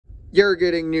You're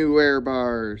getting new wear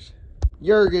bars.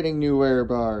 You're getting new wear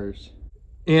bars.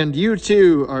 And you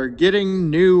too are getting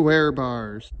new wear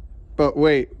bars. But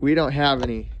wait, we don't have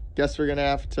any. Guess we're gonna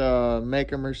have to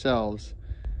make them ourselves.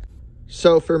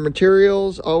 So for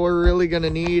materials, all we're really gonna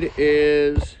need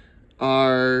is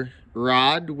our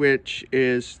rod, which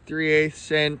is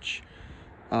 3/8 inch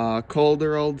cold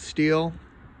rolled steel.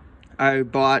 I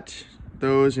bought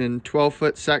those in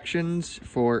 12-foot sections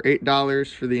for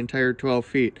 $8 for the entire 12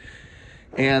 feet.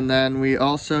 And then we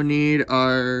also need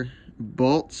our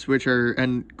bolts, which are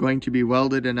going to be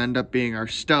welded and end up being our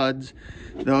studs.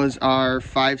 Those are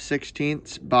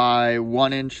 5/16 by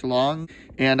 1 inch long,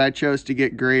 and I chose to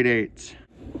get grade 8s.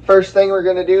 First thing we're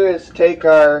going to do is take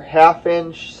our 1/2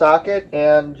 inch socket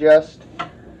and just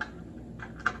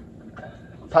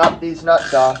pop these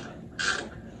nuts off.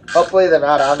 Hopefully they're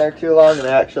not on there too long and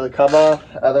they actually come off,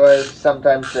 otherwise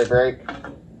sometimes they break.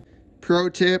 Pro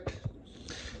tip: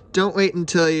 don't wait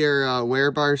until your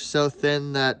wear bar's so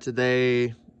thin that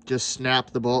they just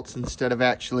snap the bolts instead of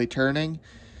actually turning.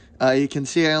 You can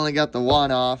see I only got the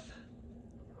one off,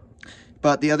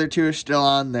 but the other two are still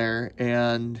on there,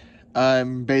 and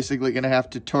I'm basically going to have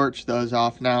to torch those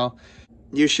off now.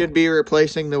 You should be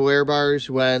replacing the wear bars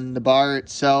when the bar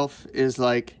itself is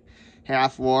like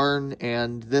half worn,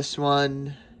 and this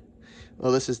one,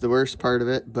 well, this is the worst part of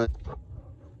it. But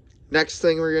next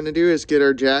thing we're going to do is get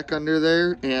our jack under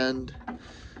there and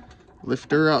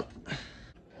lift her up.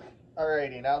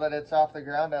 Alrighty, now that it's off the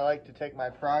ground, I like to take my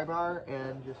pry bar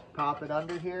and just pop it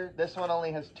under here. This one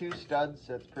only has 2 studs,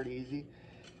 so it's pretty easy.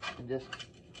 And just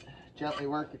gently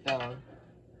work it down.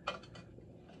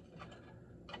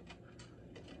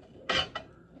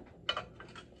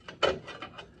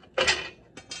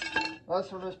 Well,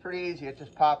 this one was pretty easy. It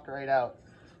just popped right out.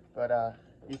 But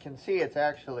you can see it's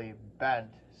actually bent,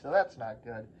 so that's not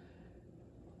good.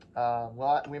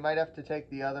 Well, we might have to take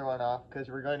the other one off because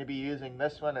we're going to be using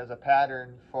this one as a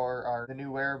pattern for the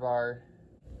new wear bar.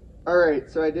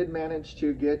 Alright, so I did manage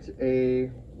to get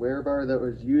a wear bar that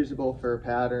was usable for a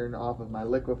pattern off of my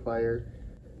liquefier.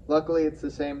 Luckily it's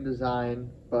the same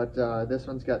design, but this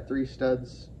one's got 3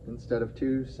 studs instead of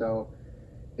 2, so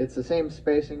it's the same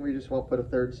spacing. We just won't put a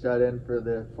 3rd stud in for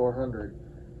the 400.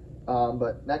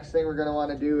 But next thing we're going to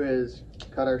want to do is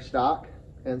cut our stock.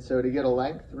 And so to get a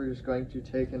length, we're just going to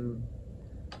take and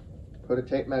put a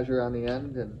tape measure on the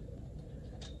end and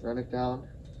run it down.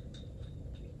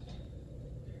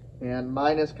 And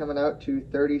mine is coming out to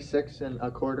 36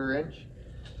 1/4 inch.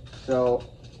 So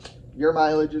your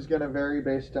mileage is going to vary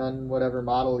based on whatever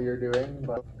model you're doing,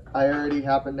 but I already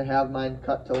happen to have mine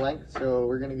cut to length, so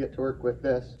we're going to get to work with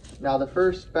this. Now the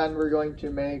first bend we're going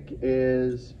to make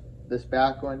is this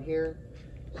back one here.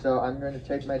 So I'm going to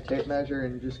take my tape measure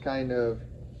and just kind of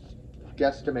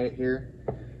guesstimate here.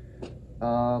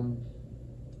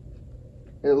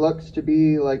 It looks to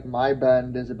be like my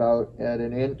bend is about at 1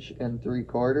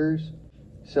 3/4 inches.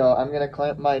 So I'm going to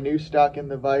clamp my new stock in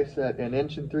the vise at 1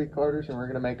 3/4 inches, and we're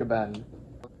going to make a bend.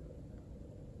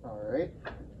 Alright.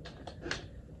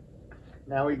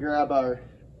 Now we grab our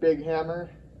big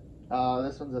hammer.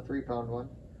 This one's a 3-pound one.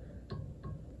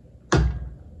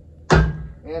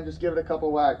 And just give it a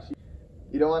couple whacks.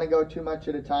 You don't want to go too much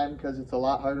at a time because it's a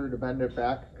lot harder to bend it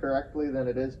back correctly than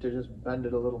it is to just bend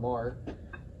it a little more.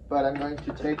 But I'm going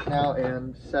to take now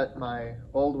and set my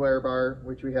old wear bar,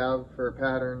 which we have for a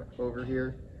pattern over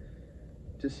here,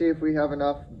 to see if we have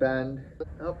enough bend.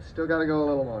 Oh, still got to go a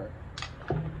little more.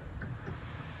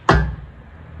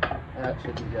 That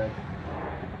should be good.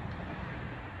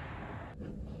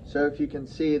 So if you can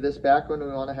see, this back one we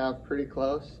want to have pretty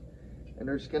close. And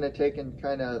we're just going to take and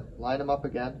kind of line them up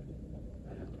again.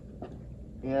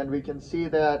 And we can see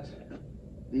that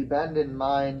the bend in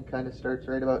mine kind of starts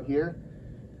right about here.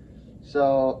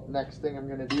 So next thing I'm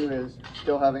going to do is,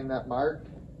 still having that mark,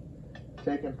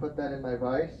 take and put that in my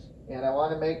vise. And I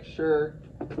want to make sure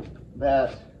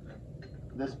that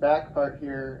this back part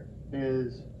here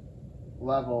is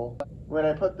level. When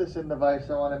I put this in the vise,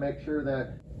 I want to make sure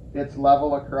that it's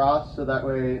level across, so that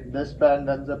way this bend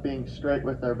ends up being straight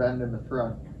with our bend in the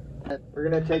front. We're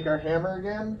going to take our hammer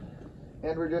again,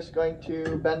 and we're just going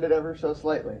to bend it ever so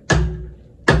slightly.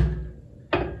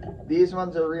 These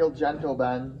ones are real gentle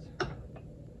bends,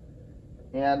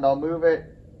 and I'll move it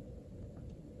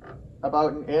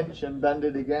about 1 inch and bend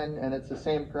it again, and it's the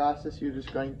same process. You're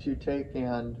just going to take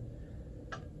and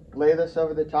lay this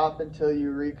over the top until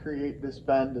you recreate this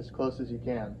bend as close as you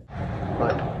can.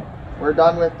 But we're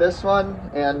done with this one,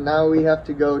 and now we have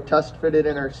to go test fit it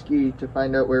in our ski to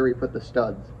find out where we put the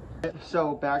studs.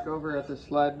 So back over at the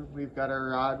sled, we've got our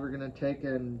rod. We're going to take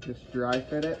and just dry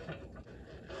fit it.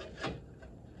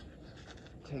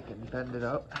 take and bend it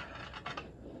up.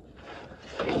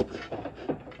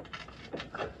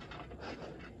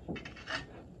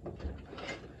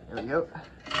 There we go.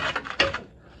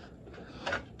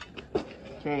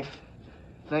 Okay,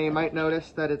 now you might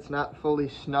notice that it's not fully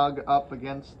snug up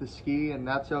against the ski, and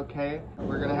that's okay.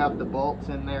 We're gonna have the bolts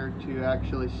in there to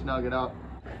actually snug it up.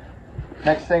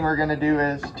 Next thing we're gonna do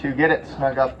is to get it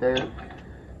snug up there,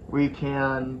 we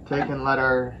can take and let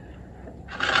our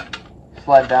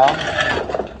sled down,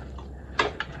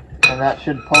 and that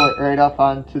should pull it right up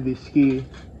onto the ski.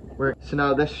 So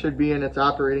now this should be in its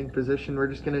operating position. We're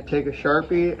just going to take a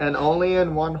Sharpie, and only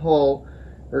in one hole,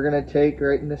 we're going to take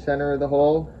right in the center of the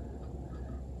hole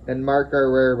and mark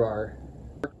our wear bar.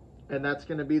 And that's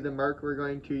going to be the mark we're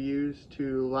going to use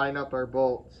to line up our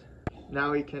bolts.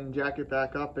 Now we can jack it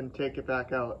back up and take it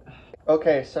back out.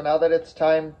 Okay, so now that it's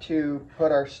time to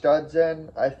put our studs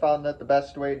in, I found that the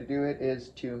best way to do it is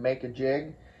to make a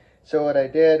jig. So what I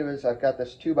did was I've got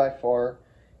this 2x4,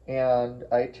 and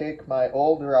I take my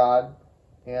old rod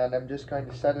and I'm just going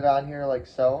to set it on here like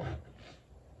so.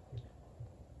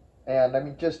 And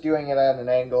I'm just doing it at an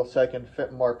angle so I can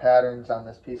fit more patterns on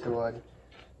this piece of wood.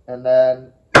 And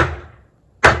then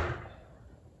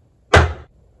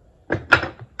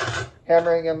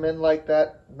hammering them in like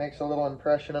that makes a little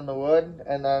impression on the wood.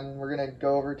 And then we're going to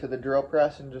go over to the drill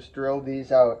press and just drill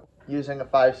these out using a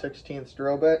 5/16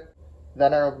 drill bit.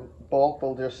 Then our bolt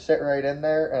will just sit right in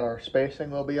there and our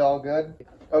spacing will be all good.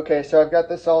 Okay, so I've got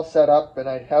this all set up, and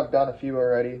I have done a few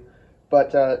already.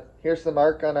 But here's the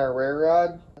mark on our rear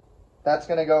rod. That's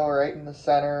going to go right in the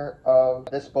center of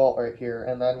this bolt right here.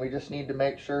 And then we just need to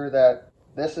make sure that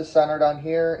this is centered on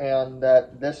here and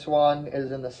that this one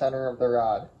is in the center of the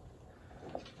rod.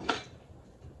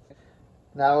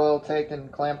 Now we'll take and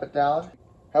clamp it down.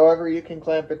 However you can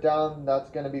clamp it down, that's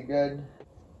going to be good.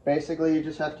 Basically, you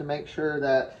just have to make sure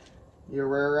that your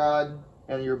rear rod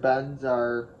and your bends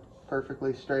are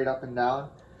perfectly straight up and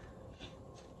down.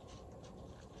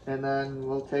 And then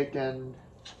we'll take and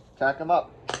tack them up.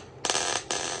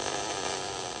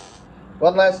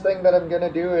 One last thing that I'm going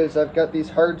to do is I've got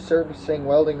these hard surfacing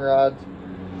welding rods.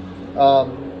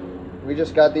 We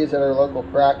just got these at our local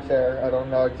Prax Air. I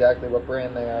don't know exactly what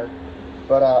brand they are.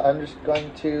 But I'm just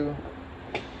going to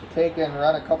take and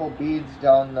run a couple beads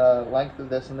down the length of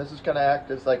this, and this is going to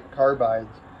act as like carbides,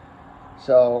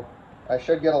 so I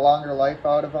should get a longer life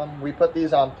out of them. We put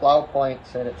these on plow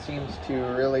points, and it seems to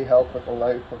really help with the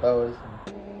life of those.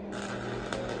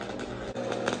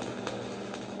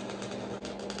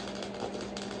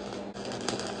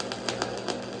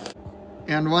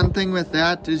 And one thing with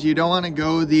that is you don't want to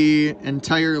go the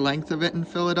entire length of it and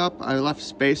fill it up. I left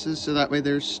spaces so that way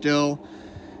there's still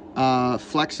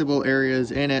flexible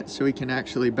areas in it so we can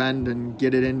actually bend and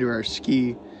get it into our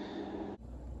ski.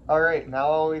 Alright, now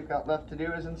all we've got left to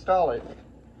do is install it.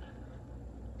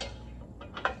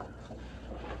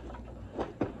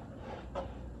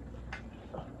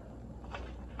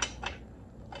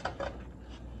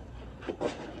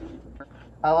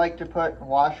 I like to put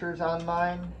washers on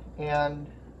mine, and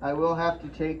I will have to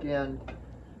take and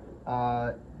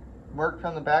work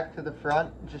from the back to the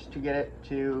front just to get it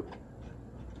to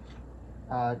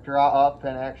draw up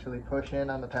and actually push in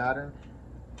on the pattern.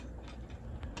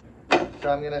 So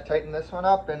I'm going to tighten this one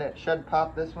up, and it should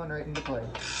pop this one right into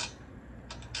place.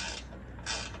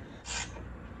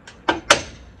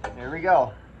 There we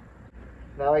go.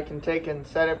 Now I can take and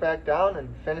set it back down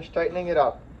and finish tightening it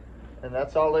up. And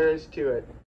that's all there is to it.